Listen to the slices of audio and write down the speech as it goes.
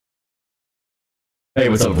Hey,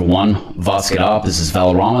 what's up everyone? Up. This is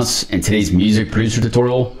Valoramous. In today's music producer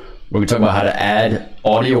tutorial, we're going to talk about how to add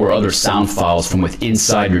audio or other sound files from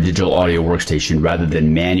inside your digital audio workstation rather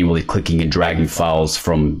than manually clicking and dragging files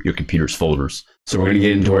from your computer's folders. So we're going to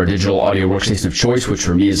get into our digital audio workstation of choice, which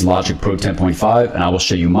for me is Logic Pro 10.5, and I will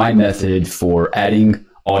show you my method for adding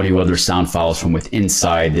audio or other sound files from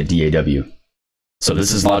inside the DAW. So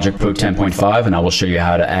this is Logic Pro 10.5, and I will show you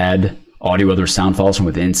how to add audio or other sound files from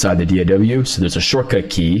inside the DAW. So there's a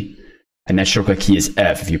shortcut key, and that shortcut key is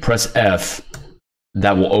F. If you press F,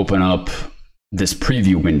 that will open up this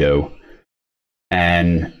preview window.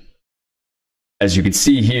 And as you can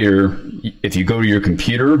see here, if you go to your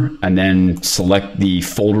computer and then select the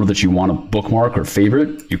folder that you want to bookmark or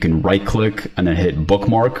favorite, you can right click and then hit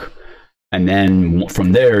bookmark. And then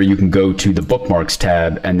from there, you can go to the bookmarks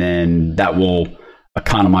tab, and then that will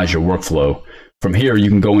economize your workflow. From here, you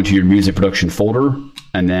can go into your music production folder,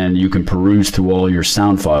 and then you can peruse through all your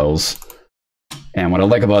sound files. And what I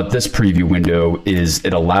like about this preview window is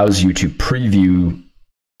it allows you to preview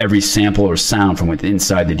every sample or sound from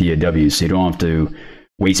inside the DAW, so you don't have to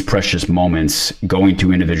waste precious moments going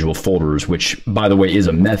to individual folders, which, by the way, is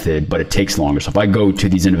a method, but it takes longer. So if I go to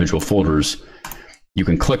these individual folders, you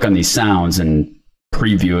can click on these sounds and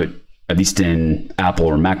preview it, at least in Apple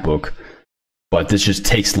or MacBook, but this just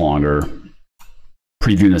takes longer.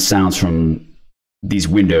 Previewing the sounds from these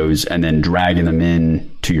windows and then dragging them in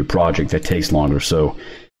to your project, that takes longer. So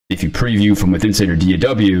if you preview from inside your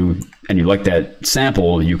DAW and you like that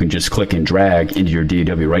sample, you can just click and drag into your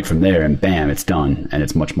DAW right from there, and bam, it's done, and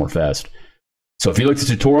it's much more fast. So if you like this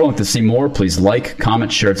tutorial and like to see more, please like,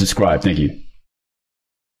 comment, share, and subscribe. Thank you.